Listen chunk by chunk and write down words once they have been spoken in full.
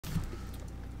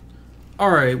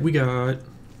Alright, we got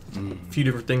a few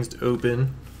different things to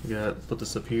open. We got, put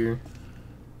this up here,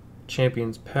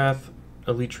 Champion's Path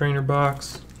Elite Trainer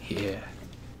box. Yeah.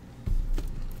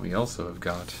 We also have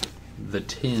got the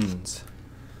tins.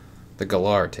 The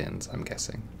Galar tins, I'm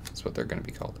guessing. That's what they're going to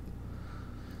be called.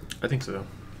 I think so.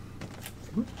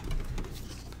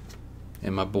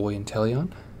 And my boy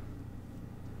Inteleon.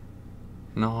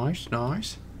 Nice,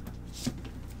 nice.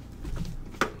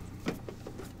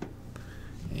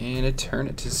 And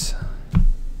Eternatus.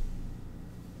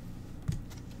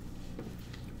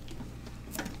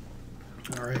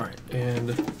 Alright,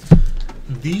 and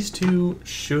these two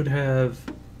should have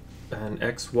an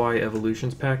XY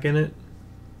Evolutions pack in it.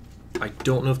 I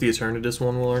don't know if the Eternatus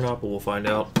one will or not, but we'll find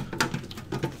out.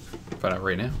 Find out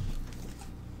right now.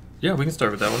 Yeah, we can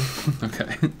start with that one.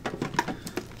 Okay.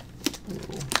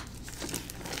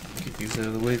 Get these out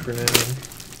of the way for now.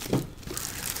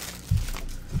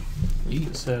 Get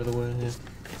this out of the way.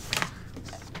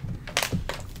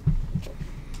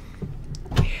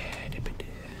 Yeah.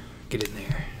 Get in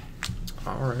there.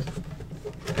 Alright.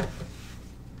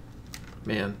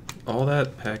 Man, all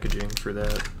that packaging for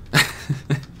that.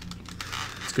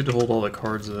 It's good to hold all the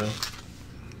cards though.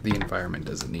 The environment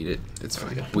doesn't need it. It's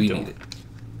fine. Yeah, We need it.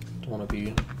 Don't want to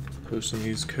be posting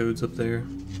these codes up there.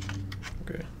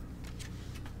 Okay.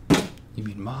 You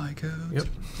mean my codes? Yep,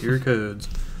 your codes.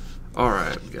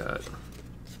 Alright, we got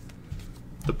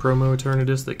the promo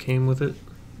Eternatus that came with it.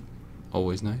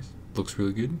 Always nice. Looks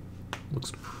really good.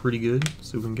 Looks pretty good.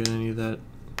 See if we can get any of that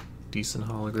decent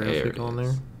holographic on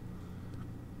there.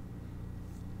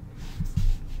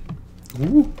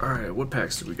 Ooh. Alright, what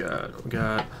packs do we got? We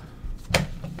got,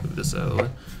 move this out of the way.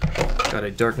 Got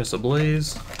a Darkness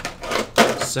Ablaze,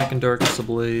 second Darkness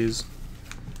Ablaze,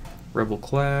 Rebel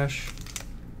Clash,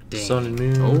 Dang. Sun and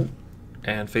Moon,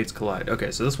 and Fates Collide.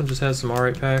 Okay, so this one just has some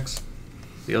alright packs.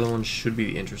 The other ones should be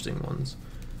the interesting ones.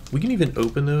 We can even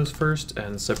open those first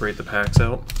and separate the packs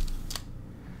out.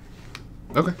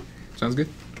 Okay. Sounds good.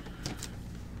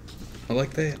 I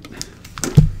like that.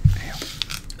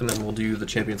 And then we'll do the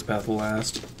Champion's Path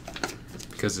last.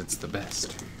 Because it's the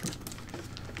best.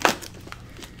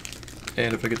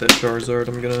 And if I get that Charizard,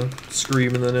 I'm gonna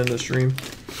scream and then end the stream.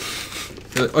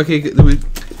 Okay, we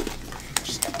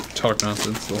just talk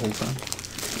nonsense the whole time.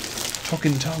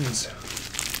 Talking tongues.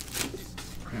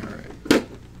 Alright.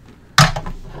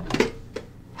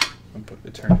 I'll put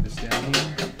Eternatus down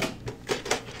here.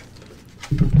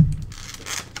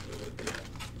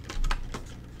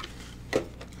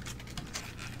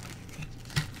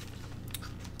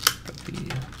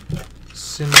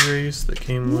 Race that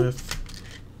came with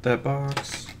that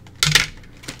box.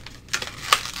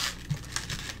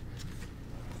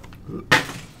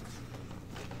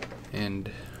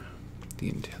 And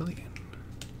the Inteleon.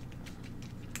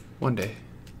 One day.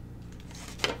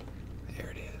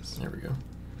 There it is. There we go.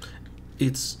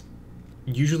 It's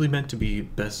usually meant to be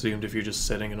best zoomed if you're just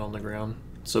setting it on the ground,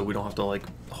 so we don't have to like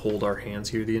hold our hands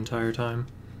here the entire time.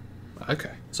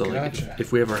 Okay. So gotcha. like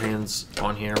if we have our hands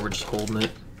on here, we're just holding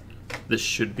it. This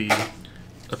should be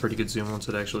a pretty good zoom once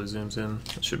it actually zooms in.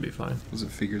 It should be fine. Once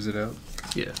it figures it out.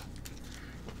 Yeah.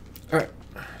 Alright,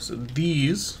 so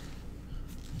these,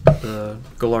 the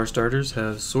Galar starters,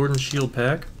 have Sword and Shield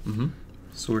pack.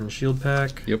 Sword and Shield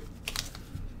pack. Yep.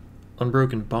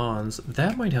 Unbroken Bonds.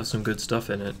 That might have some good stuff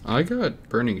in it. I got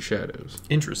Burning Shadows.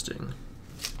 Interesting.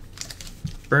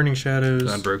 Burning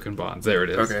Shadows. Unbroken Bonds. There it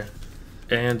is. Okay.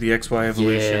 And the XY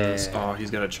Evolutions. Yeah. Oh,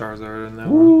 he's got a Charizard in that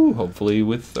Ooh, one. hopefully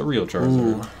with a real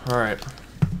Charizard. Alright.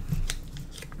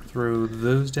 Throw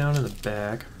those down in the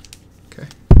bag. Okay.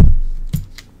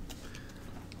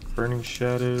 Burning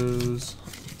Shadows.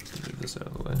 Move this out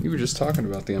of the way. You were just talking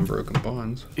about the Unbroken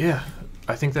Bonds. Yeah.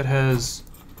 I think that has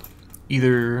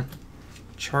either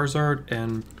Charizard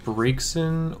and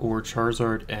Braixen or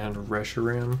Charizard and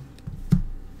Reshiram.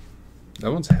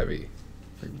 That one's heavy.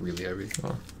 Like really heavy.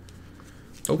 Oh.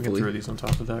 We can Hopefully. throw these on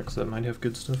top of that because that might have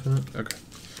good stuff in it. Okay.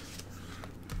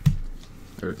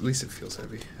 Or at least it feels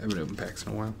heavy. I haven't opened packs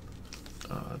in a while.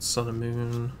 It's Sun and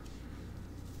Moon.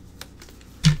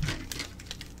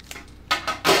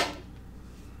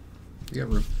 You got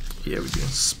room. Yeah, we do.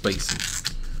 Spicy.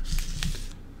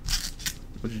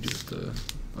 What'd you do with the...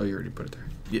 Oh, you already put it there.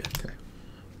 Yeah. Okay.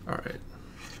 Alright.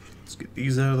 Let's get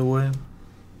these out of the way.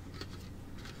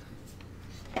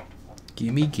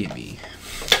 Gimme, gimme.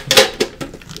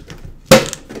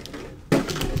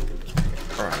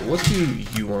 Alright, what do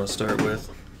you want to start with?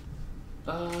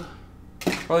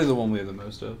 Probably the one we have the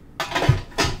most of.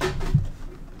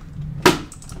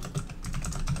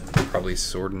 Probably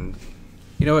Sword and...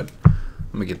 You know what? I'm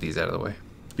gonna get these out of the way.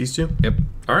 These two? Yep.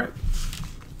 Alright.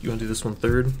 You want to do this one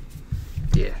third?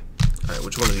 Yeah. Alright,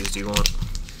 which one of these do you want?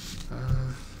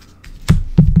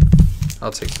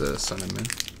 I'll take the Sun and Moon.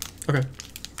 Okay.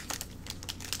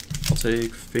 I'll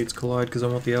take Fates Collide because I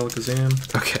want the Alakazam.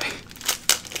 Okay.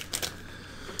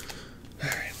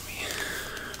 Alright, let me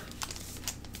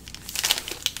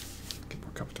get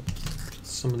more comfortable.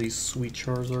 Some of these sweet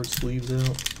Charizard sleeves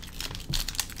out.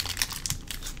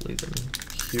 Leave them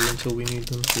here until we need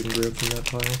them so we can grab from that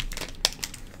pile.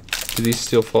 Do these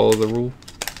still follow the rule?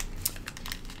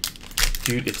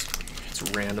 Dude, it's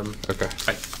random. Okay.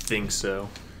 I think so.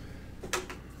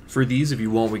 For these, if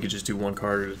you want, we could just do one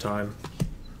card at a time.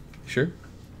 Sure?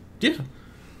 Yeah.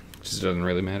 Just doesn't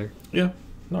really matter. Yeah,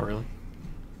 not really.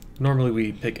 Normally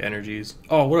we pick energies.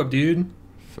 Oh, what up, dude?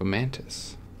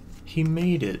 Fomantis. He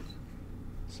made it.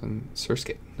 Some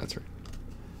Surskit. That's right.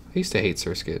 I used to hate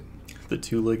Surskit. The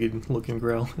two-legged looking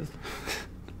growl.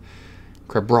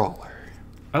 Crabrawler.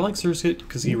 I like Surskit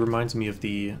because he reminds me of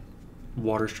the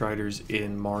Water Striders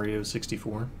in Mario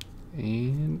 64.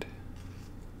 And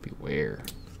Beware.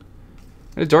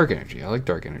 And a Dark Energy. I like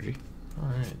Dark Energy.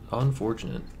 Alright,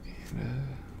 unfortunate. And,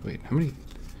 wait, how many?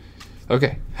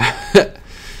 Okay. Alright,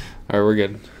 we're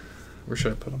good. Where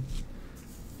should I put them?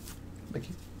 Thank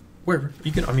you. Wherever.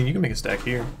 You can. I mean, you can make a stack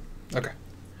here. Okay.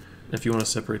 If you want to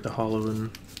separate the hollow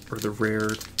and or the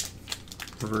rare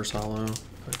reverse hollow.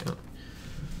 Okay.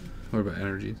 What about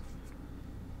energies?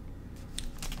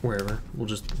 Wherever. We'll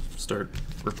just start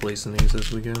replacing these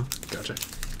as we go. Gotcha.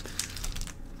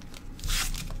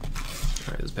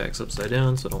 Alright, this pack's upside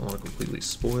down, so I don't want to completely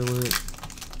spoil it.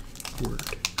 Word.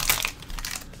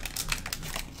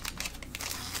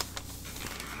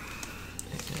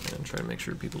 And try to make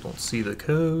sure people don't see the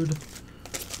code.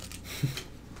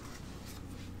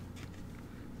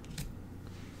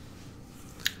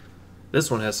 This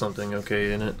one has something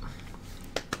okay in it.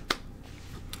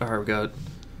 Alright, we got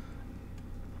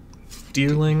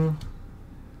Deerling,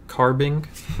 Carbink,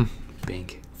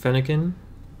 Bink. Fennekin,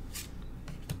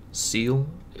 Seal.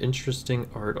 Interesting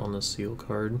art on the Seal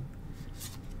card.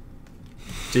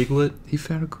 Diglett. He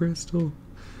found a crystal.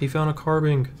 He found a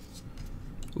Carbink.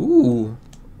 Ooh.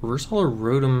 Reverse Hollow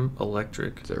Rotom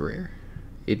Electric. Is that rare?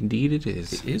 Indeed it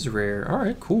is. It is rare.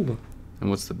 Alright, cool. And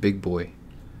what's the big boy?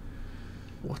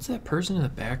 What's that person in the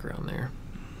background there?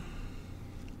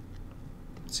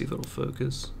 Let's see if it'll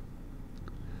focus.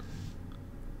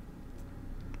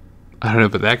 I don't know,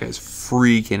 but that guy's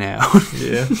freaking out.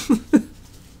 Yeah.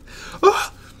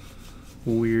 Oh.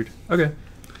 Weird. Okay.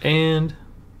 And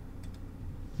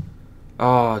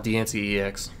oh, Deancey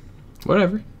EX.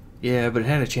 Whatever. Yeah, but it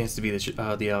had a chance to be the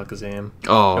Alakazam.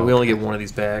 Oh. And we only get one of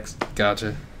these packs.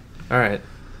 Gotcha. Alright.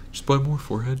 Just buy more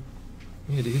forehead.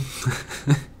 Yeah, dude.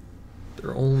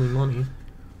 They're only money.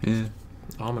 Yeah.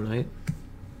 Ammonite.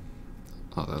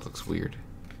 Oh, that looks weird.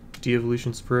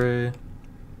 De-evolution spray.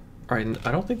 Alright, and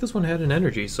I don't think this one had an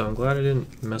energy, so I'm glad I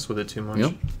didn't mess with it too much.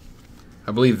 Yep.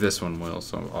 I believe this one will,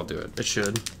 so I'll do it. It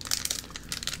should.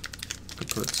 Could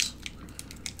put.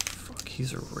 Fuck,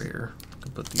 these are rare.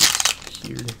 Could put these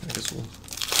here. I guess we'll.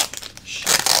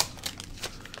 Shit.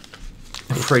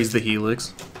 Praise the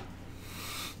Helix.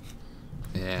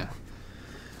 Yeah.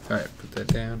 Alright, put that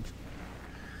down.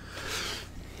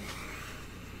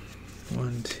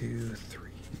 1, 2, 3,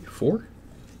 4?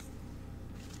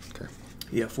 Okay.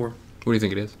 Yeah, 4. What do you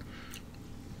think it is?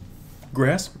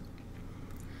 Grass?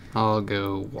 I'll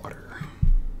go water.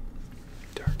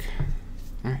 Dark.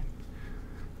 Alright.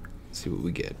 Let's see what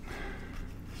we get.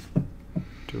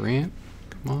 Durant,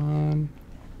 come on.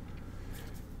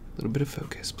 A little bit of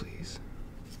focus, please.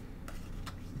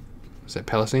 Is that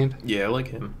Palisand? Yeah, I like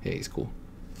him. Yeah, he's cool.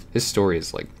 His story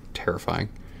is, like, terrifying.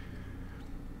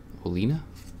 Olina?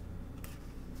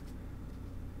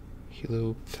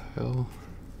 Heloptile.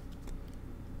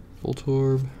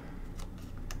 Voltorb.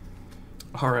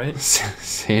 Alright.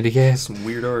 Sandy gas. Some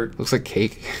weird art. Looks like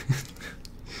cake.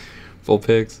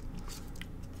 Vulpix.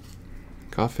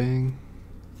 Coughing.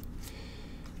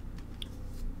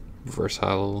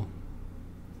 Versatile.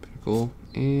 Pinnacle.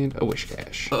 And a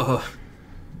Wishcash.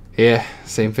 Yeah,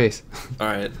 same face.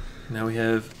 Alright. Now we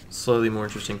have slightly more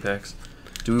interesting packs.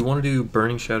 Do we want to do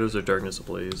Burning Shadows or Darkness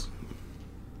Ablaze?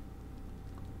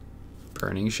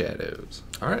 Burning Shadows.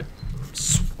 Alright.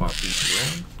 Swap these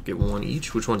around. Get one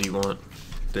each. Which one do you want?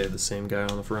 They have the same guy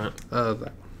on the front.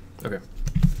 That. Okay.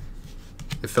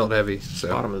 It felt heavy, so.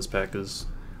 Bottom of this pack is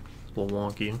a little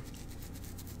wonky.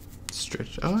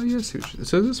 Stretch. Oh, yes.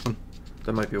 So this one.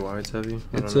 That might be why it's heavy.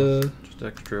 I It's don't know. Just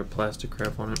extra plastic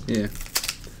crap on it. Yeah.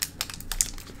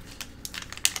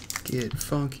 Get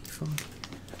funky.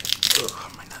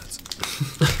 Ugh, my nuts.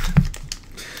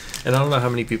 And I don't know how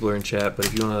many people are in chat, but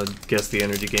if you want to guess the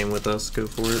energy game with us, go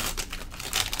for it.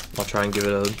 I'll try and give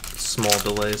it a small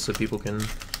delay so people can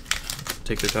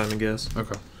take their time and guess.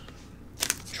 Okay.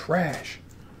 Trash.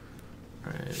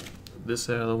 Alright, this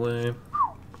out of the way.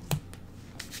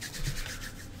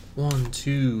 1,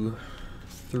 2,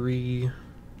 3,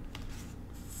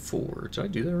 4. Did I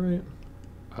do that right?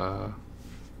 I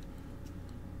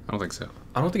don't think so.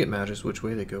 I don't think it matters which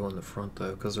way they go on the front,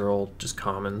 though, because they're all just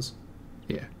commons.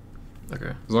 Yeah.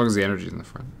 Okay. As long as the energy's in the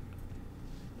front.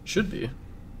 Should be.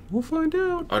 We'll find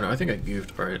out. Oh, no, I think I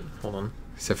goofed. Alright, hold on.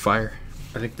 Except fire.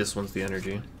 I think this one's the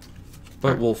energy.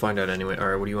 But we'll find out anyway.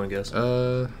 Alright, what do you want to guess?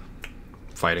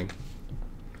 Fighting.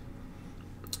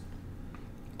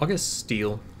 I'll guess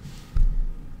steel.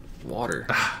 Water.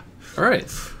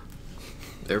 Alright.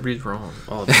 Everybody's wrong.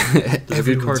 Oh, there's a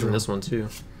good card in this one, too.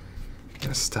 You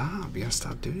gotta stop. You gotta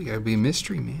stop doing it. You gotta be a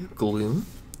mystery, man. Gloom.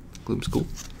 Gloom's cool.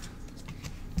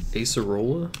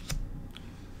 Acerola.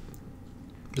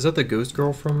 Is that the ghost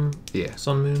girl from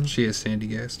Sun Moon? She is Sandy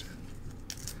Gast.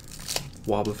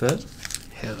 Wobbuffet.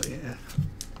 Hell yeah.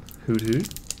 Hoot Hoot.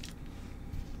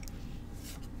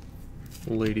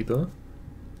 Ladybug.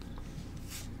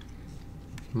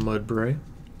 Mudbray.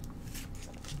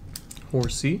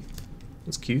 Horsey.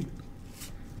 That's cute.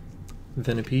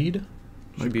 Venipede.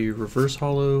 Should be reverse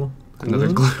hollow. Gloom.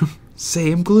 Another gloom.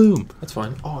 Same gloom. That's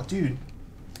fine. Oh, dude.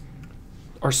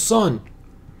 Our son.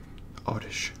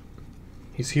 Oddish.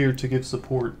 He's here to give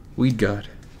support. Weed God.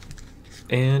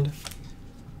 And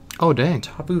oh, dang.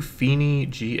 Tapu Fini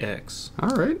GX.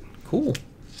 Alright. Cool.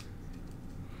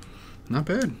 Not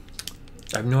bad.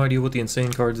 I have no idea what the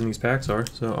insane cards in these packs are,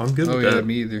 so I'm good with that. Oh, yeah,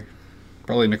 me either.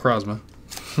 Probably Necrozma.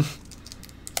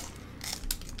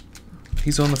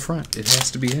 He's on the front. It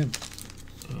has to be him.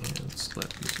 And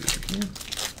slap these again.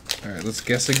 Alright, let's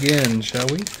guess again, shall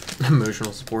we?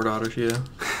 Emotional support Oddish, yeah.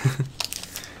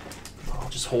 I'll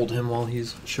just hold him while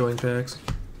he's showing packs.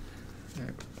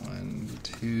 Alright, 1,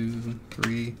 2,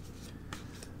 3,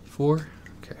 4.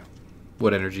 Okay.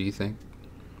 What energy do you think?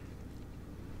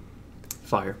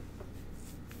 Fire.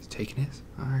 He's taking his?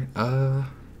 Alright,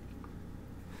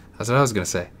 that's what I was gonna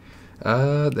say.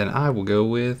 Then I will go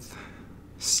with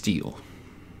steel.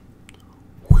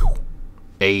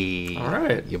 Hey,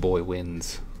 alright. Your boy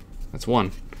wins. That's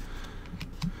one.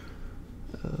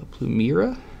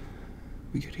 Plumira.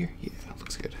 We good here? Yeah,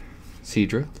 looks good.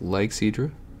 Seadra. Like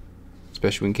Seadra.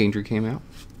 Especially when Kingdra came out.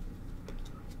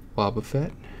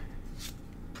 Wobbuffet.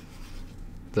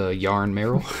 The Yarn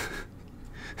Meryl.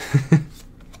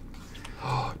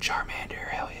 Oh, Charmander.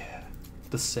 Hell yeah.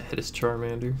 The saddest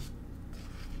Charmander.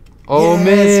 Oh, yes,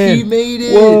 man. He made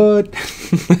it. What?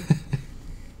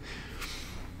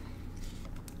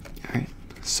 Alright.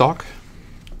 Sock.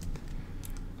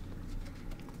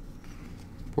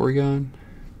 Porygon.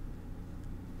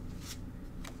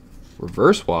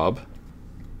 Reverse Wob.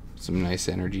 Some nice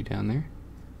energy down there.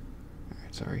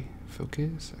 Alright, sorry.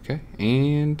 Focus. Okay.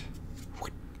 And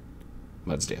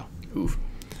Mudsdale. Oof.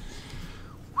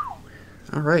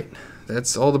 Alright.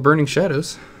 That's all the Burning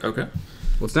Shadows. Okay.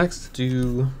 What's next?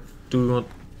 Do we want...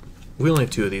 We only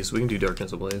have 2 of these, so we can do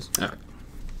Darkness Ablaze. Alright.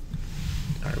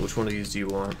 Alright, which one of these do you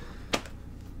want?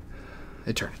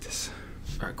 Eternatus.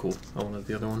 Alright, cool. I wanted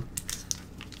the other one.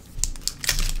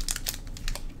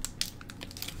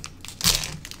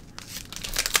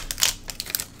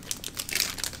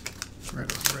 Right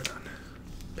on, right on.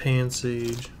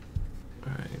 Pansage.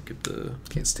 Alright, get the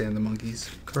Can't stand the monkeys.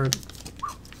 card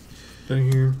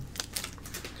down here.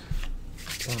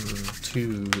 1,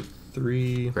 2,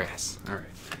 3. Grass. Alright.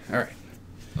 Alright.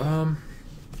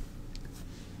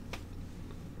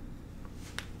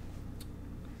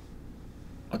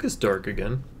 I'll guess dark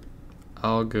again.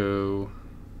 I'll go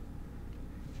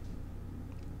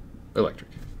electric.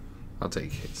 I'll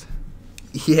take his.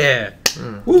 Yeah.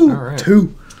 Woo. All right.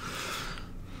 2.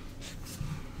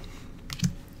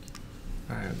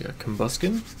 All right, we got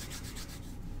Combuskin,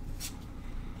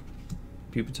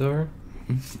 Pupitar.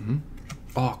 Mm-hmm.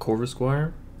 Oh,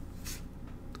 Corvisquire,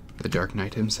 The Dark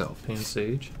Knight himself.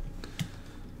 Pansage,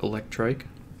 Electrike,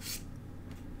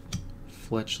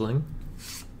 Fletchling,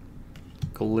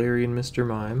 Galarian Mr.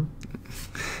 Mime,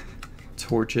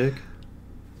 Torchic,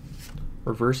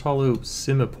 Reverse Hollow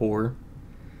Simipour,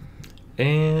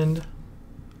 and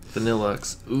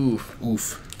Vanillux. Oof.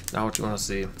 Oof. Now what you want to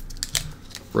see?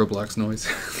 Roblox noise.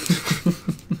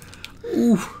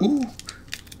 Ooh. Ooh.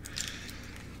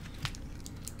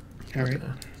 Alright.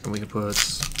 And we can put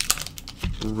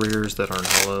rares that aren't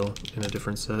hollow in a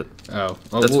different set. Oh.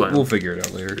 That's fine. We'll figure it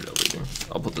out later.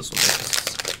 I'll put this one in.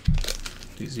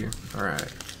 It's easier.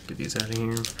 Alright. Get these out of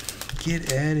here.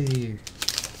 Get out of here.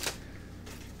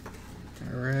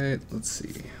 Alright, let's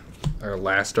see. Our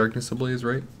last Darkness Ablaze,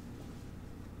 right?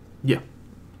 Yeah.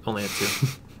 Only have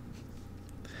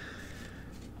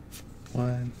 2.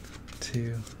 1,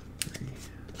 2, 3,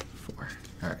 4.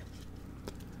 All right.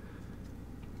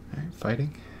 All right.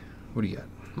 Fighting. What do you got?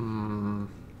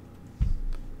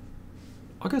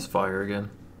 I guess fire again.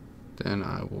 Then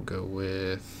I will go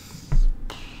with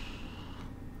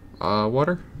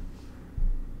water.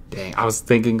 Dang, I was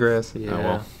thinking grass. Yeah. Oh,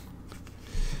 well.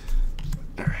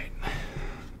 All right.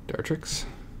 Dartrix.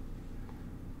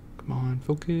 Come on,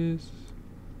 focus.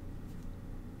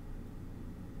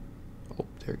 Oh,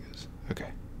 there it goes.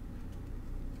 Okay.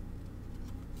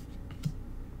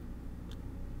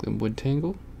 Glimwood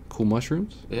Tangle. Cool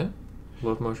mushrooms. Yeah.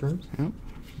 Love mushrooms. Yep.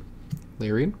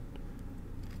 Larian.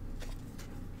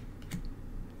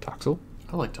 Toxel.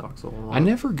 I like Toxel a lot. I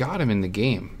never got him in the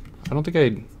game. I don't think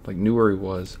I knew where he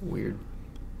was. Weird.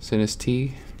 Sinus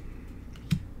T.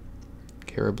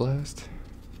 Carablast.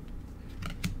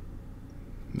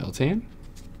 Meltan.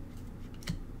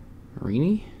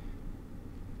 Marini.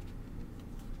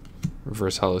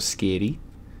 Reverse Hollow Skitty.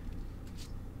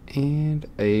 And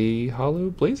a Hollow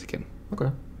Blaziken.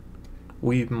 Okay.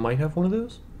 We might have one of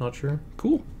those. Not sure.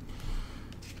 Cool.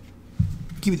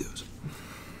 Give me those.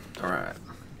 All right.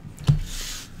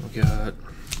 We got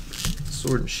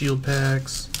Sword and Shield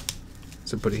packs.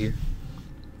 So put it here.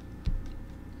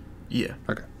 Yeah.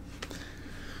 Okay.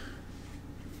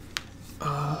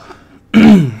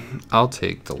 I'll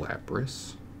take the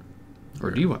Lapras.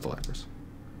 Or do you want the Lapras?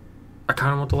 I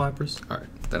kind of want the Lapras. All right.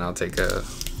 Then I'll take I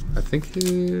think,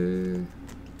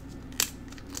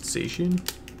 Zacian.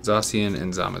 Zacian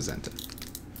and Zamazenta.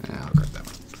 Yeah, I'll grab that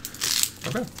one.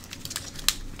 Okay.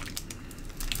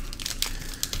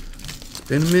 It's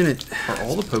been a minute. Are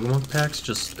all the Pokemon packs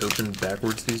just open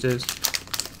backwards these days?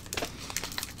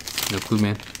 No clue,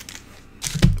 man.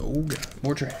 Oh, God.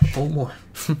 More trash. Oh, more.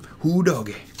 Who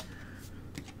doggy?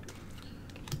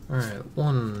 All right.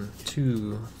 1,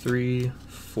 2, 3,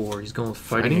 4. He's going with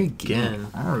fighting again.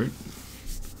 All right.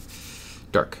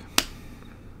 Dark.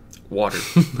 Water.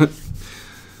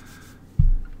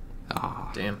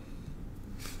 Ah, Damn.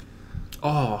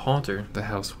 Oh, Haunter. the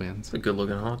house wins. It's a good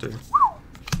looking Haunter.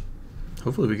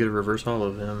 Hopefully we get a reverse hollow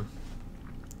of him.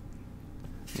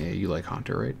 Yeah, you like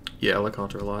Haunter, right? Yeah, I like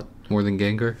Haunter a lot. More than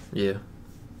Gengar? Yeah.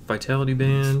 Vitality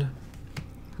Band.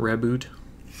 Raboot.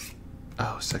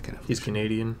 Oh, second. He's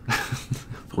Canadian.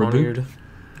 Raboot? Ponyard.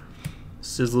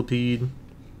 Sizzlipede.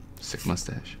 Sick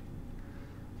mustache.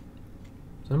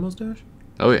 Is that a mustache?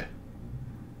 Oh, yeah.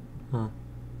 Huh.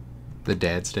 The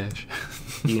dad stash.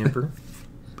 Yamper.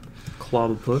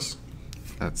 Clobbopus.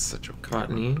 That's such a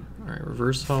Cottony. Alright,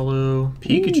 reverse hollow.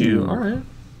 Pikachu. Ooh. Alright.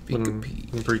 Looking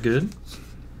pretty good.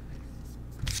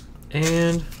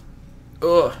 And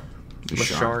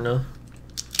Masharna.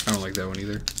 I don't like that one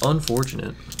either.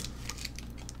 Unfortunate.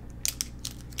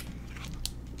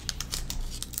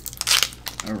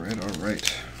 Alright, alright.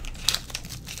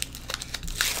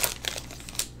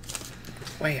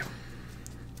 Wham.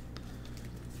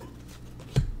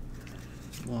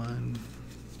 1,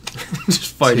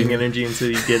 Just fighting 2, energy until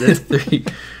you get it. 3,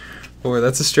 4.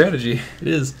 That's a strategy. It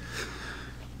is.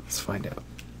 Let's find out.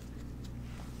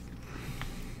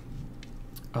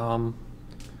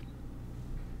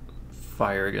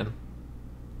 Fire again.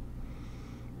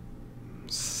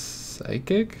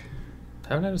 Psychic?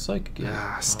 Haven't had a psychic yet.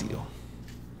 Ah, steel.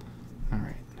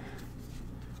 Alright.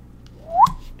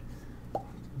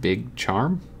 Big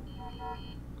Charm?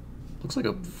 Looks like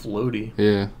a floaty.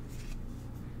 Yeah.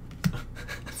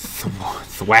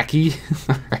 Thwacky?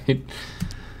 Alright.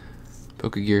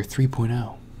 Pokegear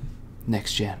 3.0.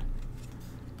 Next gen.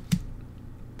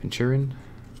 Pinchurin?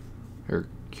 Or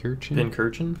Kirchin?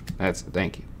 Pincurchin. That's it,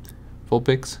 thank you.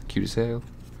 Vulpix, cute as hell.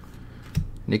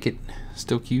 Nickit,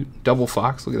 still cute. Double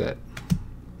Fox, look at that.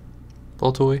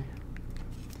 Voltoy.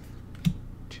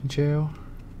 Chinchou.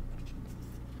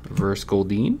 Reverse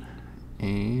Goldeen.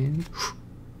 And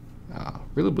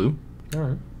Rillaboom.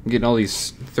 Alright. I'm getting all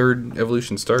these third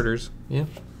evolution starters. Yeah.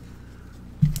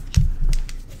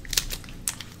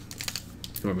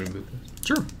 You want me to move this?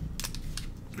 Sure.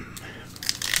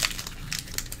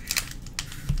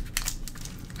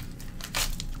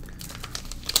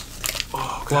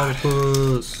 Oh, God.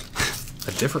 Clobbopus.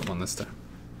 A different one this time.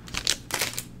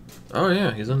 Oh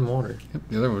yeah, he's in water. Yep,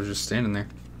 the other one was just standing there.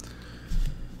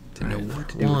 Didn't know what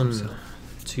to do with 1, himself.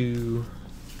 2,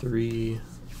 3,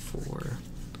 4.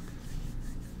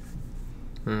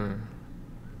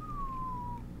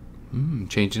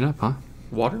 Changing up, huh?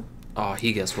 Water? Oh,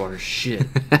 he guessed water. Shit.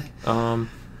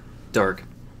 Dark.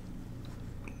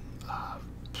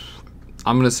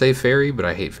 I'm gonna say fairy, but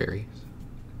I hate fairies.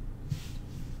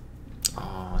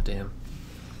 Oh, damn.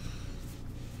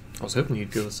 I was hoping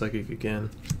you'd go with Psychic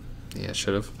again. Yeah,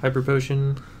 should have. Hyper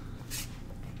Potion.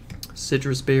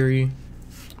 Citrus Berry.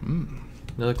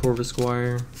 Another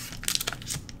Corvisquire.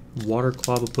 Water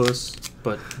Clobbopus,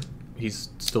 but he's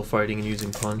still fighting and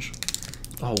using Punch.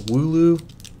 Oh, Wooloo.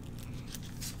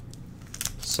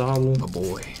 Sobble. Oh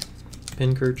boy.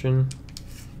 Pincurchin.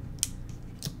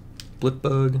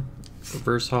 Blipbug.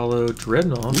 Reverse Hollow.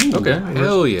 Dreadnought. Ooh, Okay.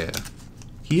 hell yeah.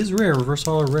 He is rare. Reverse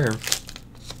Hollow rare.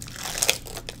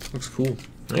 Looks cool.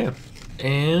 Yeah.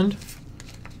 And...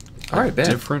 Alright, bad.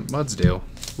 Different Mudsdale.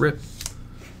 Rip.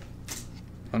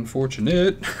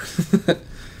 Unfortunate.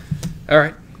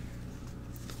 Alright.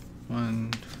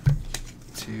 1,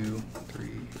 2, 3,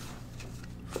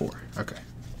 4. Okay.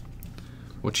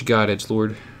 What you got,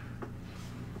 Edgelord?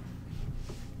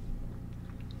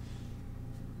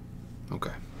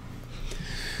 Okay.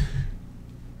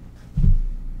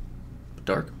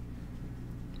 Dark.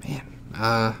 Man.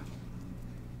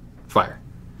 Fire.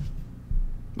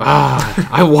 Ah,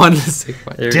 I wanted to say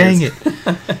fire. There Dang it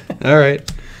it.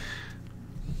 Alright.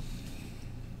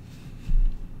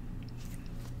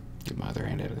 Get my other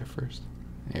hand out of there first.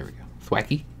 There we go.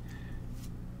 Thwacky.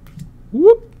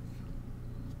 Whoop.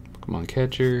 Come on,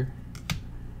 catcher.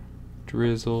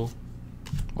 Drizzle.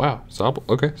 Wow, Sobble.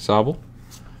 Okay, Sobble.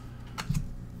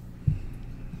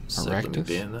 Aractus.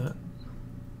 Ban that.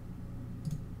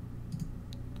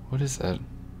 What is that?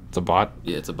 It's a bot?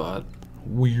 Yeah, it's a bot.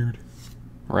 Weird.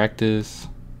 Aractus.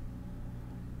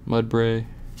 Mudbray.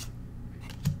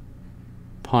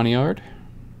 Pawniard.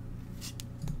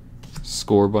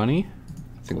 Score Bunny.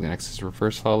 I think the next is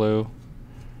Reverse Hollow.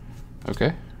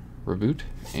 Okay. Reboot.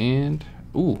 And,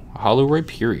 ooh, Hollow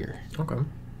Rhyperior. Okay.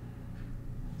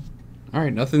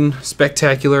 Alright, nothing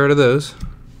spectacular out of those.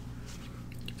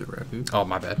 Keep the reboot. Oh,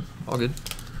 my bad. All good.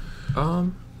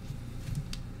 Alright,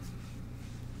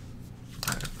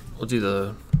 we'll do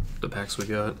the packs we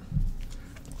got.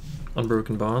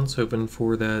 Unbroken Bonds, hoping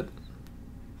for that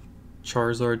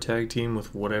Charizard tag team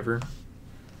with whatever.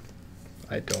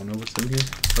 I don't know what's in here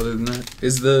other than that.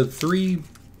 Is the 3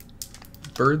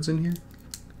 birds in here?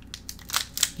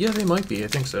 Yeah, they might be. I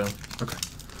think so. Okay.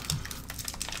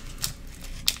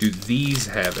 Do these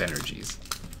have energies?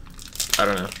 I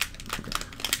don't know. Okay.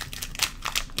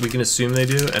 We can assume they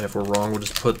do, and if we're wrong, we'll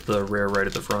just put the rare right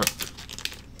at the front.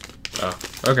 Oh,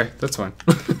 okay. That's fine.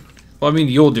 Well, I mean,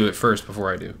 you'll do it first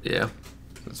before I do. Yeah.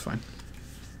 That's fine.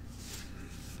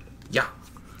 Yeah.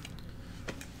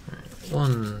 Alright,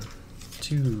 1,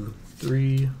 2,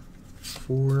 3,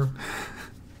 4.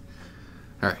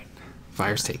 Alright.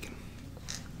 Fire's taken.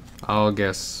 I'll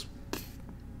guess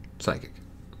Psychic.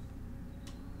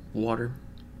 Water.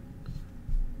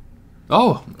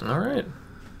 Oh, Alright.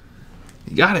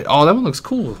 you got it. Oh, that one looks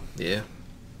cool. Yeah.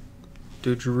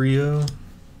 Dodrio.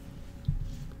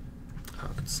 Oh,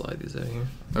 I can slide these out here.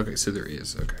 Okay, so there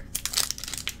is. Okay.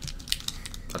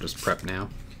 I'll just prep now.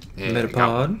 And I got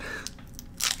Metapod. one.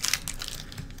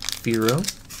 Firo.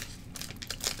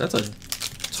 That's a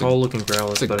tall looking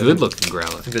Growlithe. It's a but good I looking think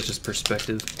Growlithe. that's just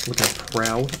perspective. Looking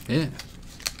proud. Yeah.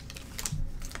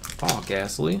 Oh,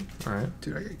 Ghastly. Alright.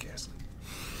 Dude, I got Ghastly.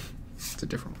 It's a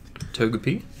different one.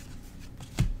 Togepi.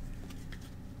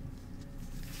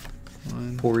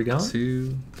 1, Porygon.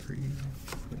 2, 3,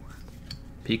 4.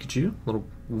 Pikachu. Little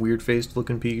weird faced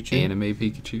looking Pikachu. Anime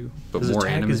Pikachu, but His more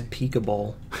attack anime. is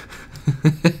Pika-Ball.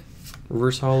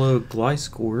 Reverse Hollow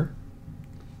Gliscor.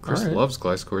 Chris Alright. loves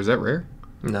Gliscor. Is that rare?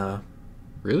 Nah,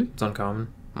 Really? it's uncommon.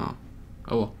 Oh.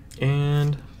 Oh well.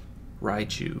 And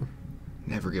Raichu.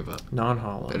 Never give up.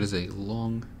 Non-hollow. That is a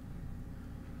long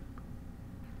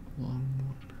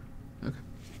one. Okay.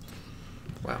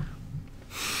 Wow.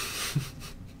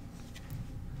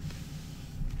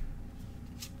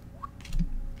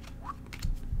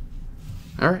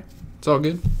 Alright. It's all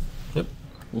good. Yep.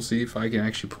 We'll see if I can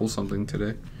actually pull something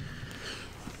today.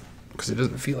 Because it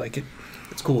doesn't feel like it.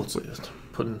 It's cool. It's just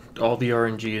putting all the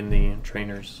RNG in the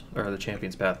trainers, or the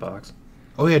Champions Path box.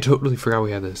 Oh yeah, I totally forgot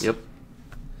we had this. Yep.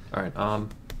 Alright,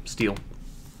 Steel.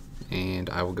 And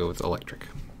I will go with electric.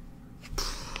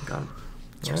 Got it.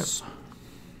 Yes.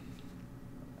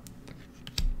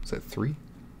 Is that 3?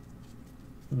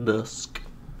 Dusk.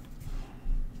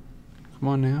 Come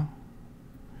on now.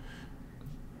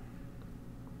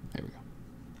 There we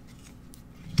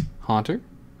go. Haunter.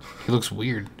 He looks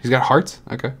weird. He's got hearts?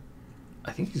 Okay.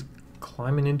 I think he's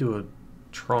climbing into a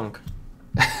trunk,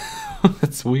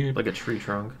 That's weird. like a tree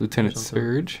trunk. Lieutenant or something.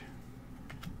 Surge.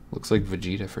 Looks like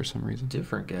Vegeta for some reason.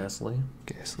 Different Ghastly.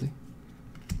 Ghastly.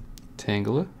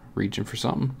 Tangela. Reaching for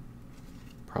something.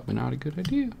 Probably not a good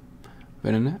idea.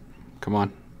 Venonat. Come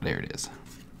on. There it is.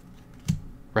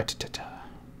 Rattata.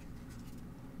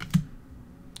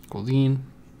 Goldeen.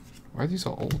 Why are these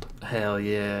all old? Hell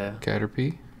yeah.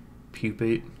 Caterpie.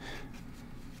 Pupate.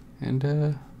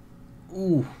 And,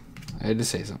 ooh. I had to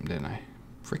say something, didn't I?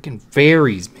 Freaking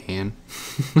fairies, man.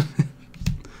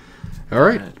 All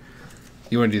right.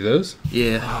 You want to do those?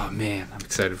 Yeah. Oh, man. I'm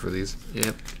excited for these.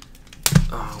 Yep.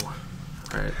 Oh.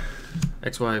 Alright.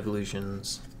 XY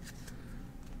evolutions.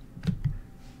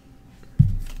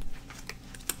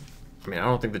 I mean, I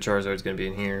don't think the Charizard's going to be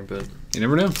in here, but... You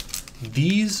never know.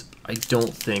 These, I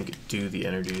don't think, do the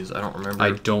energies. I don't remember.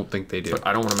 I don't think they do. But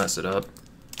I don't want to mess it up.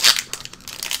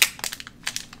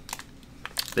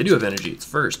 They do have energy. It's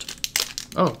first.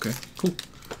 Oh, okay. Cool.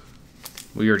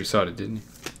 Well, you already saw it, didn't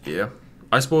you? Yeah.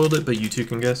 I spoiled it, but you two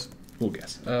can guess. We'll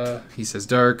guess. He says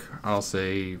dark. I'll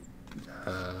say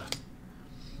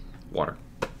water.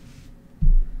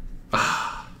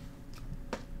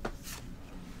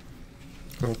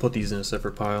 We'll put these in a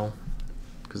separate pile.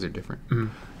 Because they're different. Mm.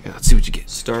 Yeah, let's see what you get.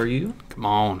 Staryu. Come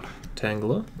on.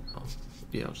 Tangela. Oh,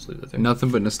 yeah, I'll just leave that there. Nothing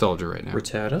but nostalgia right now.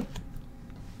 Rattata.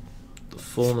 The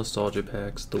full nostalgia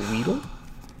packs. The Weedle.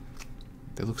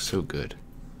 They look so good.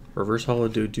 Reverse Holo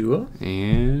Dodua.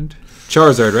 And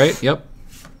Charizard, right? Yep.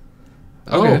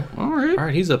 Okay. Oh, all right. All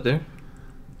right, he's up there.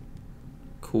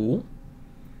 Cool.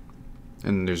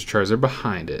 And there's a Charizard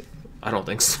behind it. I don't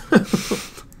think so.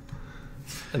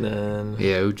 And then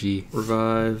Yeah, OG.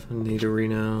 Revive,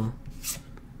 Nidorino,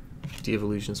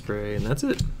 De-Evolution Spray, and that's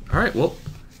it. All right, well,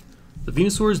 the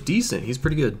Venusaur is decent. He's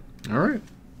pretty good. All right.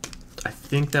 I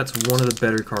think that's one of the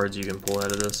better cards you can pull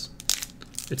out of this.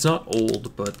 It's not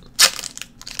old, but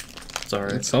it's all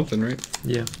right. It's something, right?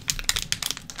 Yeah.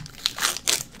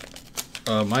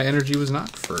 My energy was not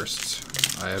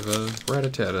first. I have a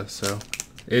Rattata, so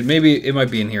it might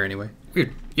be in here anyway.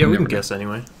 Weird. Yeah, we Never can know. guess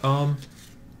anyway.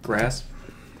 Grass.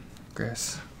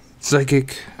 Grass.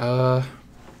 Psychic. I'll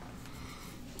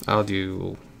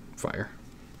do fire.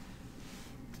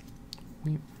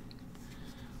 We'll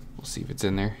see if it's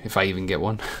in there. If I even get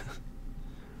one.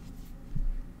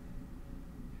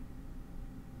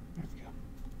 There we go.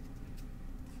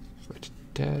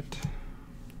 Rattata.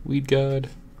 Weed God.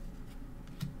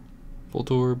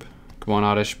 Voltorb. Come on,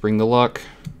 Oddish. Bring the luck.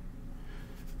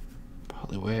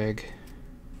 Poliwag.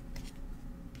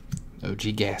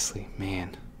 OG Ghastly.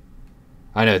 Man.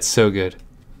 I know, it's so good.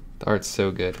 The art's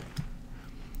so good.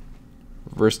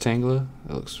 Reverse Tangela?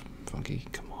 That looks funky.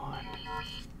 Come on.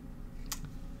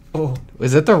 Oh.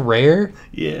 Is that the rare?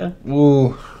 Yeah.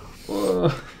 Ooh.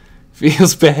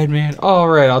 Feels bad, man. All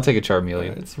right, I'll take a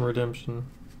Charmeleon. It's some redemption.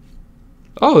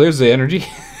 Oh, there's the energy.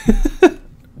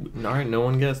 All right, no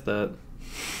one guessed that.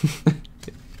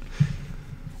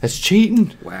 That's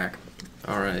cheating. Whack.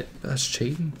 All right. That's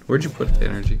cheating. Where'd you put the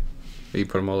energy? Oh, you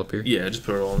put them all up here? Yeah, just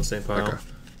put it all in the same pile. Okay.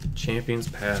 Champions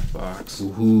Path box.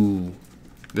 Ooh.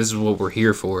 This is what we're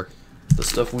here for. The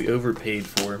stuff we overpaid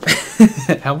for.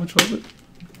 How much was it?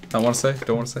 I want to say.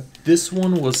 Don't want to say. This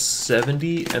one was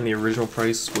 $70 and the original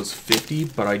price was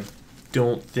 $50, but I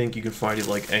don't think you can find it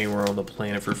like anywhere on the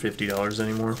planet for $50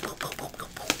 anymore.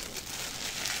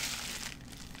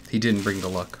 He didn't bring the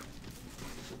luck.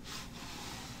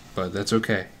 But that's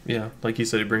okay. Yeah, like you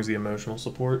said, it brings the emotional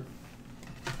support.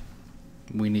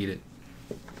 We need it.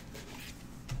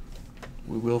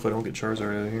 We will if I don't get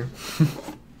Charizard out of here.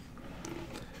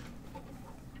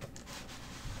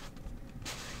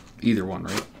 Either one,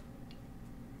 right?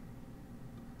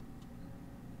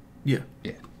 Yeah.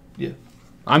 Yeah. Yeah.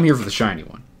 I'm here for the shiny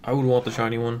one. I would want the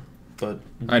shiny one, but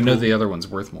I know the other one's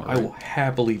worth more. I Right? will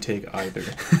happily take either.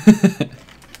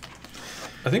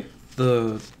 I think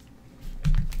the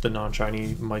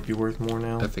non-shiny might be worth more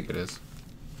now. I think it is.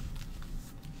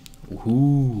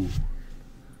 Ooh.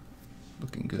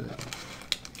 Looking good.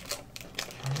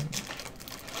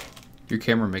 Your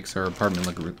camera makes our apartment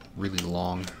look really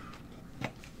long.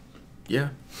 Yeah.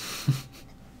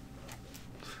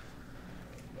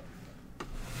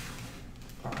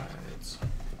 Alright.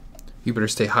 You better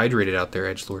stay hydrated out there,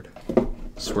 Edgelord.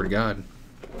 Swear to God.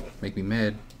 Make me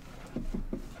mad.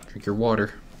 Drink your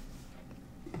water.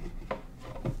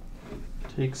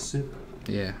 Take sip.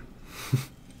 Yeah.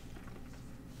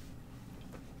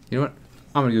 You know what?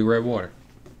 I'm gonna go grab water.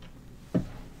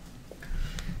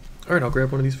 Alright, I'll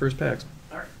grab one of these first packs.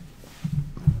 Alright.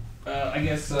 I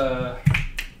guess,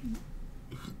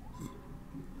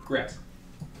 grass.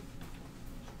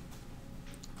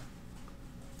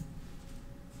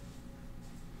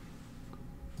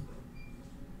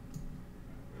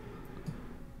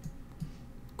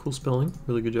 Cool spelling.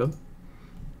 Really good job.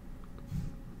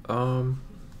 I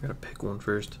gotta pick one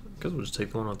first. I guess we'll just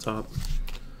take the one on top.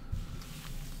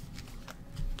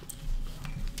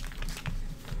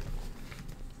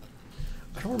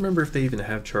 I don't remember if they even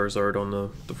have Charizard on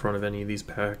the front of any of these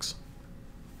packs.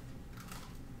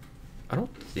 I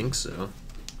don't think so,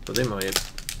 but they might.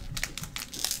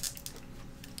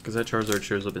 Because that Charizard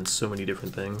shows up in so many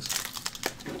different things.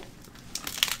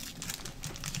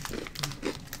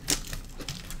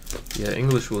 Yeah,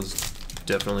 English was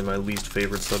definitely my least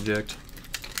favorite subject.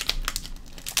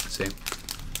 Same.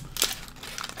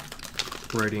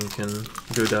 Writing can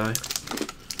go die.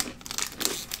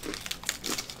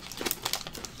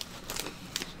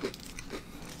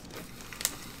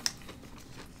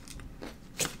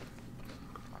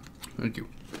 Thank you.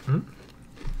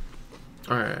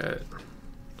 Alright.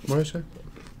 What did I say?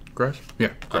 Grass?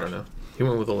 Yeah. I don't know. He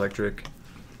went with electric.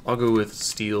 I'll go with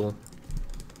steel.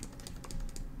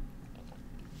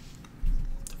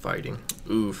 Fighting.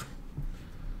 Oof.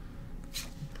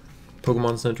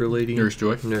 Pokemon Center Lady. Nurse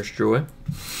Joy. Nurse Joy.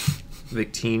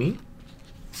 Victini.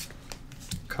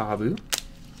 Kabu.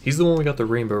 He's the one we got the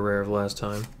rainbow rare of last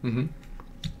time. Mm-hmm.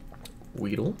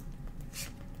 Weedle.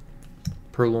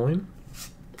 Purloin.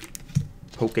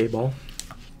 Pokeball.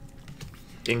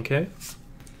 Inkay.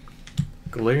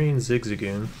 Galarian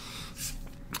Zigzagoon.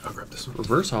 I'll grab this one.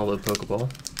 Reverse Hollow Pokeball.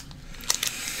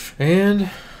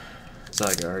 And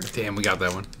Zygarde. Damn, we got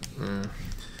that one.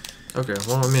 Okay,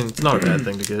 well, I mean, it's not a bad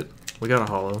thing to get. We got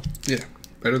a hollow. Yeah,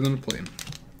 better than a plain.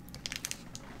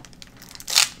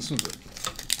 This one's a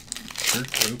shirt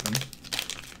to open.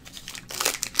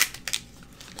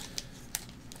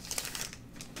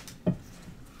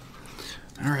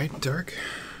 Alright, Dark.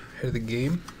 Head of the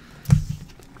game.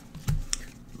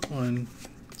 1,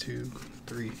 2,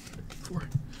 3, 4.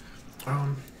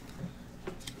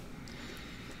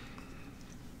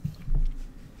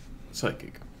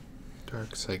 Psychic.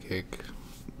 Dark, Psychic,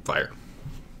 Fire.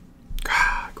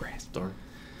 Ah, Grass. Darn.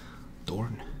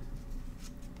 Thorn.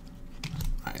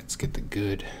 Alright, let's get the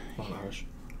good. Oh, gosh.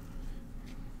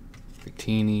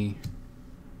 Victini.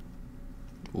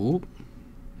 Oop.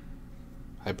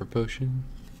 Hyper Potion.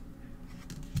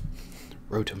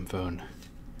 Rotom Phone.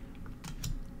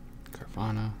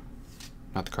 Carvana.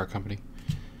 Not the car company.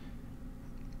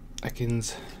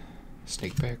 Ekans.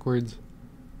 Snake Backwards.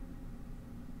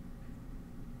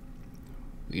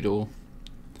 Weedle.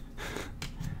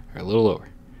 Or a little lower.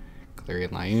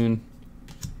 Galarian Lyoon.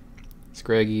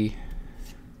 Scraggy.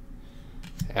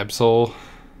 Absol.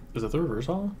 Is that the reverse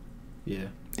hollow? Yeah.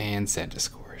 And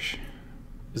Sanduscourge.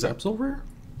 Is Absol rare?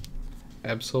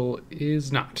 Absol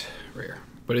is not rare.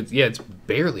 But it's, yeah, it's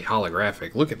barely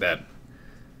holographic. Look at that.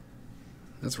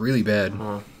 That's really bad.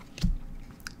 Huh.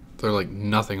 There's like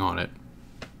nothing on it.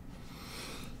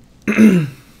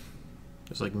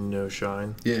 There's like no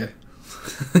shine. Yeah.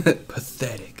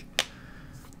 Pathetic.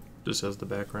 Just as the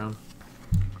background.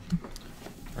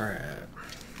 Alright.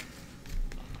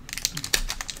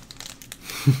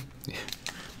 Yeah.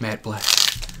 Matte Black.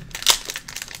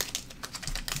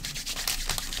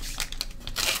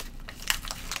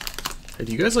 Hey,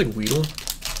 do you guys like Weedle?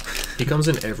 He comes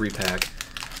in every pack.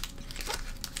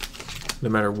 No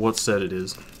matter what set it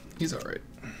is. He's alright.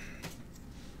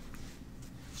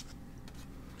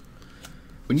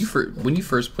 When you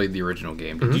first played the original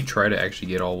game, did you try to actually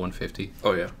get all 150?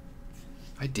 Oh, yeah.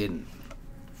 I didn't.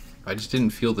 I just didn't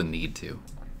feel the need to.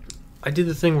 I did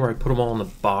the thing where I put them all in the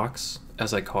box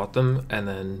as I caught them, and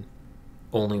then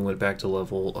only went back to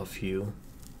level a few.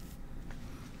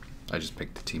 I just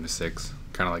picked a team of 6,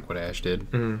 kind of like what Ash did.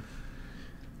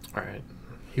 Alright.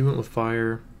 He went with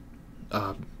fire.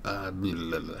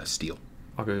 Steel.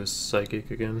 I'll go psychic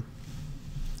again.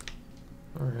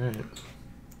 Alright.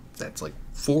 That's like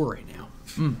 4 right now.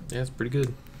 Yeah, it's pretty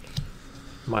good.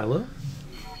 Milo.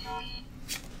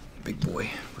 Big boy.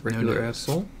 Regular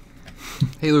Absol.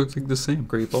 Hey, looks like the same.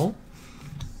 Great Ball.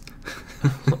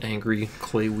 Angry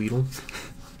Clay Weedle.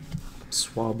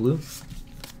 Swablu.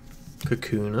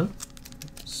 Kakuna.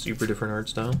 Super different art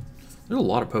style. There's a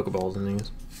lot of Pokeballs in these.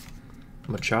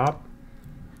 Machop.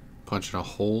 Punching a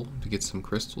hole to get some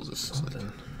crystals. This is like...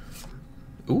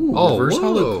 Ooh, oh, reverse whoa.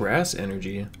 hollow grass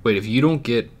energy. Wait, if you don't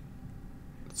get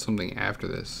something after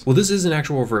this... Well, this is an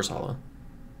actual reverse hollow.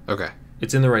 Okay.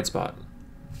 It's in the right spot.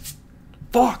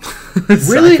 Fuck!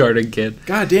 Really? Zygarde kid.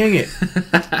 God dang it.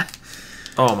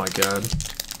 Oh my god.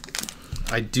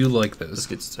 I do like This those.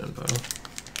 gets 10 though.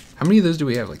 How many of those do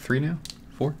we have? Like 3 now?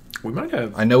 4? We might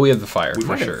have. I know we have the fire, We for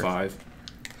might sure. have 5.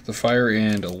 The fire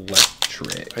and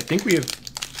electric. I think we have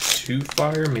 2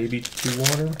 fire, maybe 2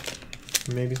 water,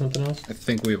 maybe something else. I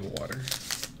think we have water.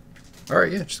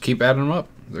 Alright, yeah, just keep adding them up.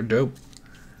 They're dope.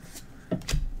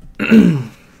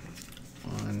 1,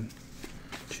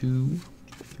 2,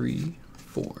 3,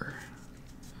 4.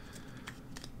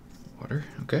 Water,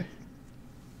 okay.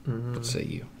 Let's say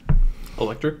you.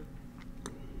 Electric.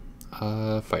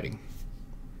 Fighting.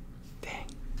 Dang.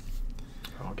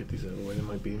 I'll get these out of the way. They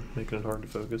might be making it hard to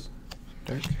focus.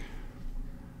 Dark.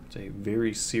 It's a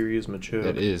very serious Machoke.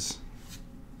 That is.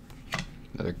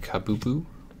 Another Kabubu.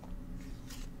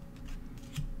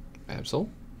 Absol.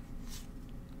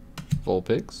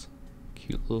 Vulpix.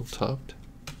 Cute little tuft.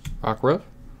 Rockruff.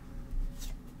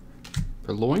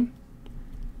 Purloin.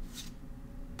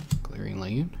 Glaring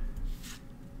Lane.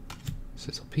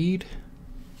 Sizzlepede.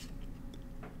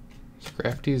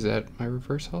 Scrafty, is that my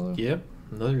reverse holo? Yep.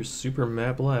 Another super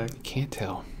matte black. Can't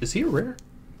tell. Is he a rare?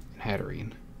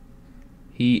 Hatterene.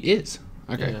 He is.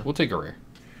 Okay, Yeah. we'll take a rare.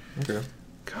 Okay.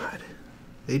 God.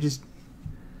 They just...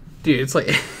 Dude,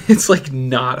 it's like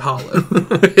not hollow.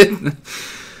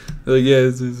 Like, yeah,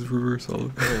 it's reverse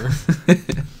hollow.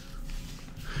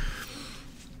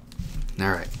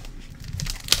 Alright.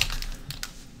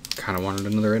 Kind of wanted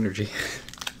another energy.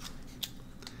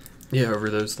 Yeah, over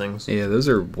those things. Yeah, those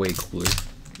are way cooler.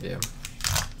 Yeah.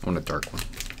 I want a dark one.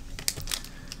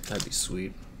 That'd be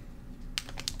sweet.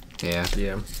 Yeah.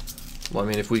 Yeah. Well, I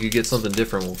mean, if we could get something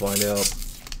different, we'll find out.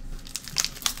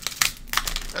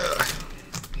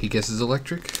 He guesses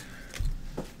electric.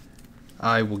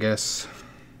 I will guess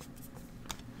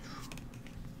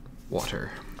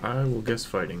water. I will guess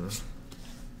fighting.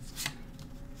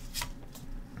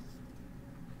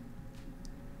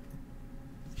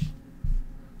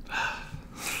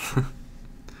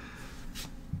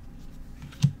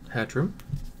 Hatchroom.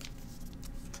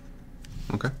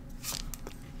 Okay.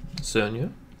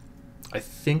 Sonia. I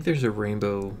think there's a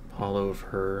rainbow hollow of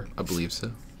her. I believe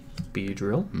so.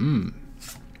 Beedrill. Mmm.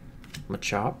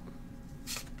 Machop.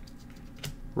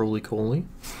 Roly-Poly.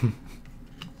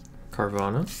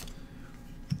 Carvana.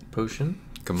 Potion.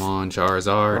 Come on,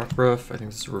 Charizard. Rockruff. I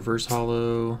think this is a reverse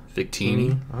hollow.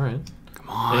 Victini. Alright. Come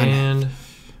on. And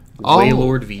Oh.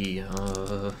 Wailord V. He's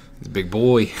a big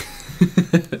boy.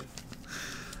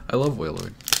 I love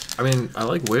Wailord. I mean, I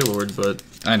like Wailord, but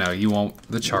I know, you want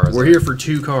the Charizard. we're here for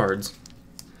 2 cards.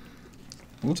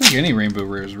 We'll take any rainbow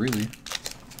rares, really.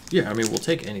 Yeah, I mean, we'll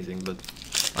take anything, but...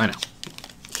 I know.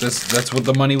 That's what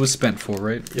the money was spent for,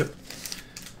 right? Yep.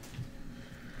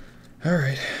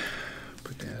 Alright.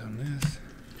 Put down this.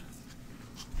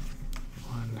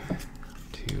 1,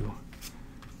 2,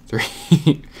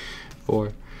 3,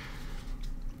 4.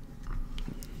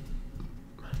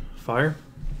 Fire.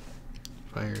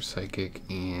 Fire, psychic,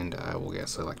 and I will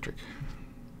guess electric.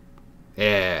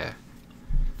 Yeah.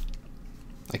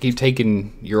 I keep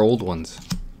taking your old ones.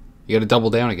 You gotta double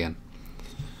down again.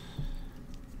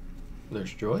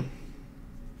 There's Joy.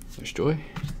 There's Joy.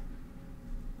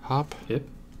 Hop. Hip.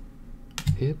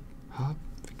 Hip. Hop.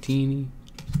 Victini.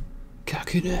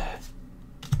 Kakuna.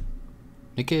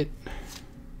 Nickit.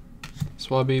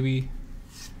 Swabbaby.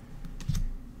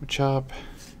 Machop.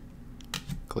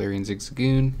 Galarian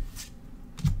Zigzagoon.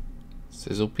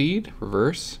 Sizzlepede.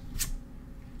 Reverse.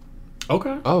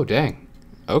 Okay. Oh, dang.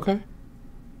 Okay.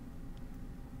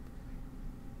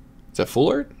 Is that full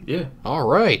art? Yeah. All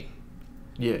right.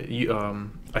 Yeah, you,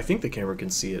 I think the camera can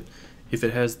see it. If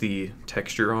it has the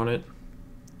texture on it,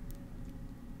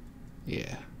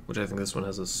 Yeah. which I think this one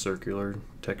has a circular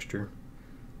texture.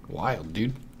 Wild,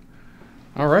 dude.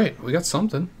 All right. We got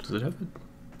something. Does it have it?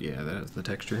 Yeah, that has the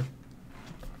texture.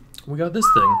 We got this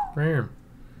thing right here.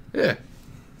 Yeah.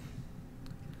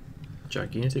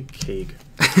 Gigantic cake.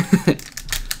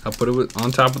 I'll put it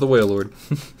on top of the Wailord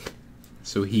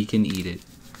so he can eat it.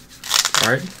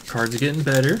 Alright, cards are getting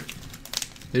better.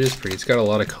 It is pretty. It's got a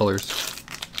lot of colors.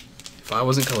 If I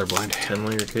wasn't colorblind.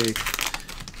 10-layer cake.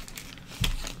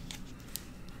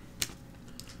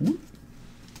 Whoop.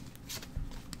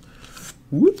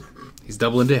 Whoop. He's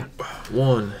doubling down.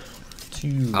 1,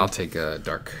 2, I'll take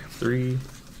dark. 3,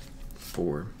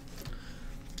 4.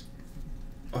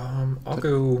 I'll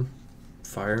go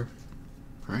fire.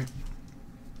 All right.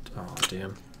 Oh,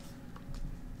 damn.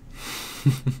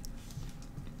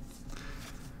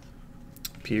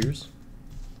 Piers.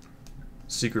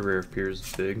 Secret rare of Piers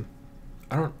is big.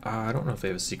 I don't know if they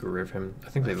have a secret rare of him. I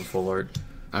think they have a full art.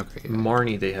 Okay.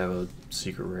 Marnie, they have a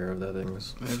secret rare of that thing.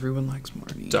 It's Everyone likes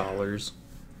Marty. dollars.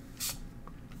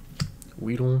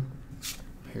 Weedle.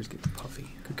 Hair's getting puffy.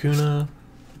 Kakuna.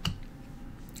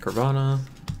 Carvana.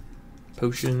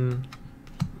 Potion.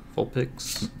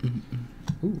 Vulpix.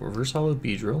 Ooh, reverse hollow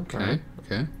Beedrill. Okay. Alright.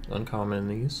 Okay. Uncommon in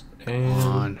these. Come And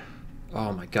on.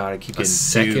 oh my god, I keep A getting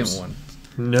second dupes. one.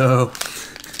 No.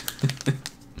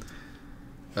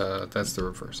 That's the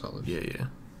reverse solid. Yeah, yeah.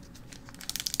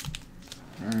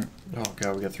 All right. Oh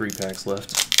god, we got 3 packs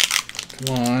left.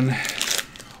 Come on.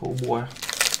 Oh boy.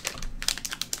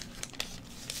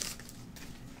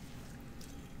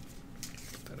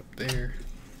 there.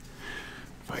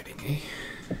 Fighting, eh?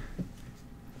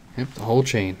 Yep, the whole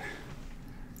chain.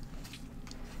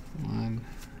 1,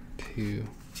 2,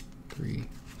 3,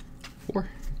 4.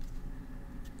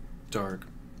 Dark.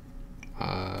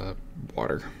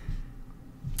 Water.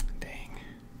 Dang.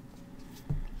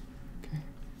 Okay.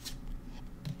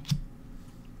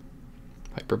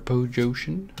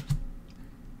 Hyperpotion.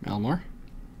 Malamar.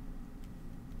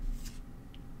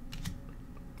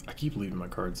 I keep leaving my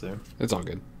cards there. It's all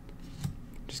good.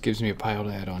 Just gives me a pile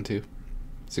to add on to.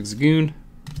 Zigzagoon.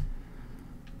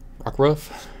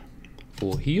 Rockruff.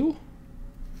 Full Heal.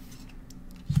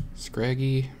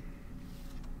 Scraggy.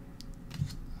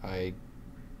 I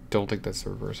don't think that's the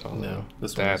reverse hollow. No,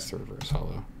 that's the reverse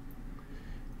hollow.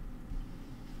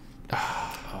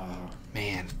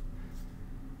 Man.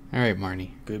 All right,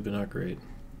 Marnie. Good, but not great.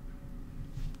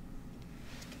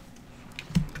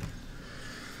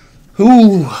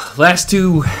 Ooh, last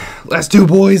two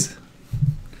boys.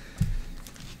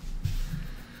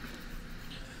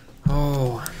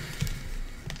 Oh,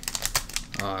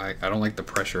 I don't like the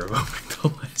pressure of opening the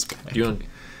last pack. do you want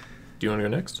to go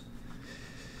next?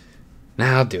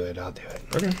 Nah, I'll do it.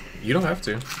 Okay, you don't have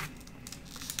to.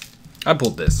 I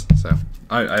pulled this, so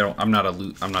I'm not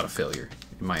a failure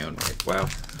in my own right. Wow.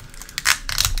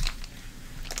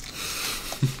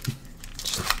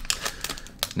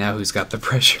 Now who's got the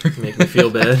pressure? Make me feel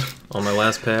bad on my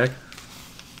last pack.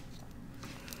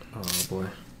 Oh boy,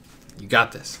 You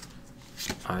got this.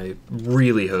 I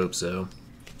really hope so.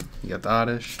 You got the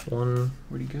Oddish. 1.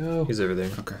 Where'd he go? He's over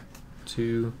there. Okay.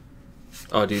 2.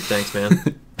 Oh, dude, thanks,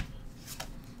 man.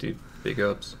 Dude, big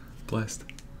ups. Blessed.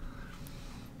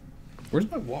 Where's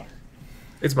my water?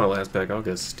 It's my last pack. I'll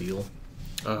get steel.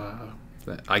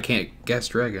 I can't guess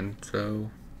dragon,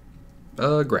 so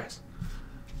grass.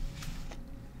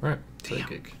 All right. Damn.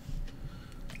 Psychic.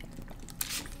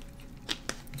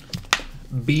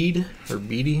 Bead or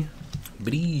Beady.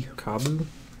 Biddy. Kabu.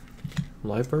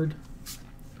 Live Bird.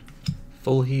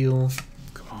 Full Heal.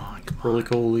 Come on.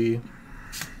 Roly-Coly.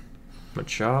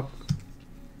 Machop.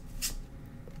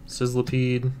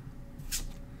 Sizzlipede.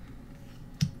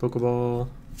 Pokeball.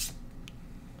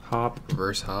 Hop.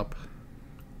 Reverse hop.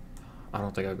 I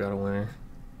don't think I've got a winner.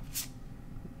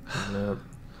 Nope.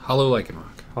 Hollow Lycanroc.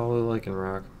 Hollow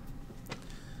Lycanroc.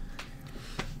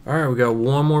 Alright, we got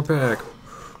one more pack.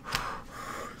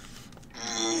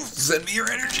 Send me your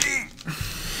energy.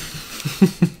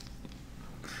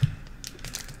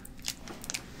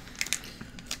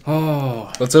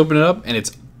 Oh. Let's open it up, and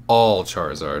it's all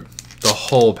Charizard. The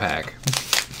whole pack.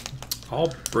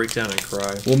 I'll break down and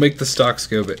cry. We'll make the stocks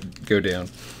go down.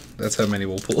 That's how many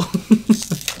we'll pull.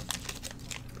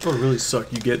 That would really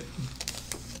suck. You get,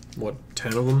 what,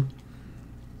 10 of them?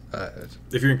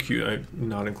 If you're in Q,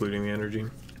 not including the energy.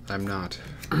 I'm not.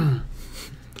 Alright,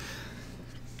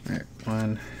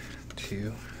 1,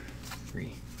 2,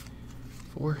 3,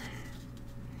 4.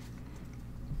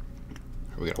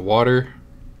 We got a water.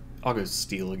 I'll go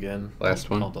steel again.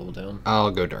 Last one. I'll double down. I'll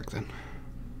go dark then.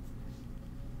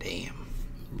 Damn.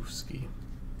 Oofski.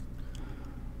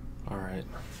 Alright.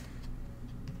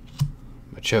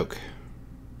 Machoke.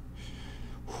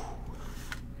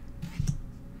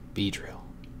 Beedrill.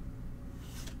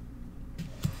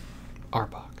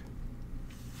 Arbok.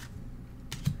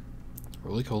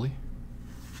 Roly-Coly.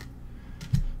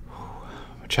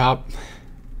 Machop.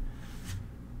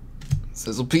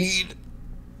 Sizzlipede.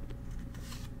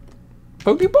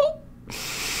 Pokeball.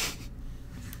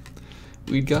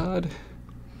 Weed God.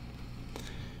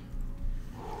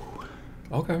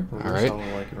 Okay. Alright.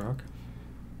 Lycanroc.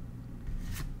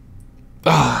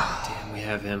 Ah, Damn, we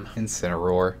have him.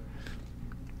 Incineroar.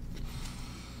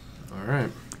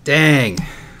 Alright. Dang.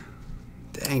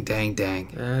 Dang.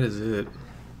 That is it.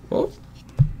 Oh.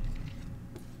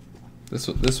 This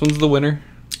one's the winner.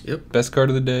 Yep. Best card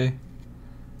of the day.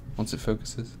 Once it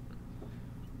focuses.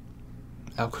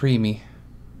 Alcremie.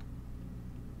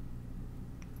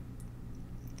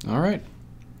 Alright.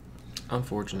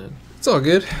 Unfortunate. It's all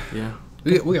good. Yeah.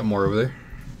 We got more over there.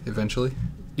 Eventually.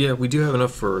 Yeah, we do have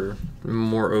enough for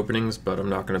more openings, but I'm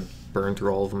not going to burn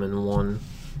through all of them in one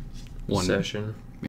session.